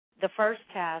the first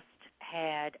test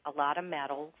had a lot of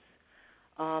metals,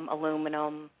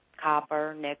 aluminum,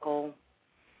 copper, nickel,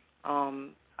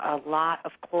 a lot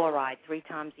of chloride, 3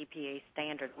 times EPA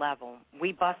standard level.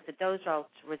 We busted those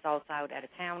results out at a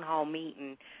town hall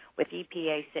meeting with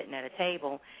EPA sitting at a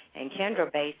table, and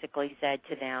Kendra basically said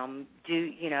to them,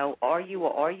 are you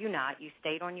or are you not? You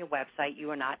state on your website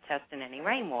you are not testing any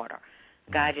rainwater.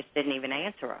 The guy just didn't even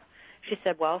answer her. She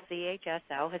said, well,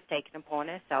 CHSL has taken upon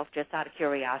itself just out of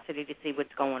curiosity to see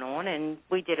what's going on, and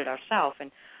we did it ourselves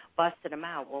and busted them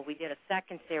out. Well, we did a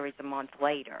second series a month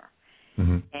later.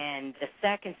 And the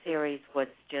second series was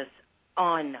just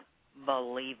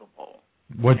unbelievable.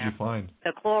 What did you find?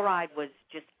 The chloride was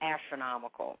just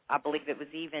astronomical. I believe it was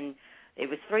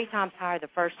 3 times higher the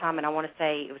first time, and I want to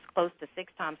say it was close to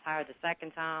 6 times higher the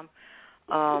second time.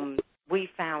 We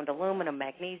found aluminum,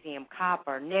 magnesium,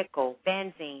 copper, nickel,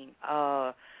 benzene,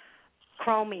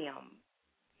 chromium,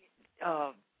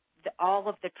 all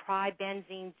of the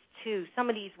tribenzenes too. Some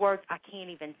of these words I can't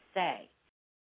even say.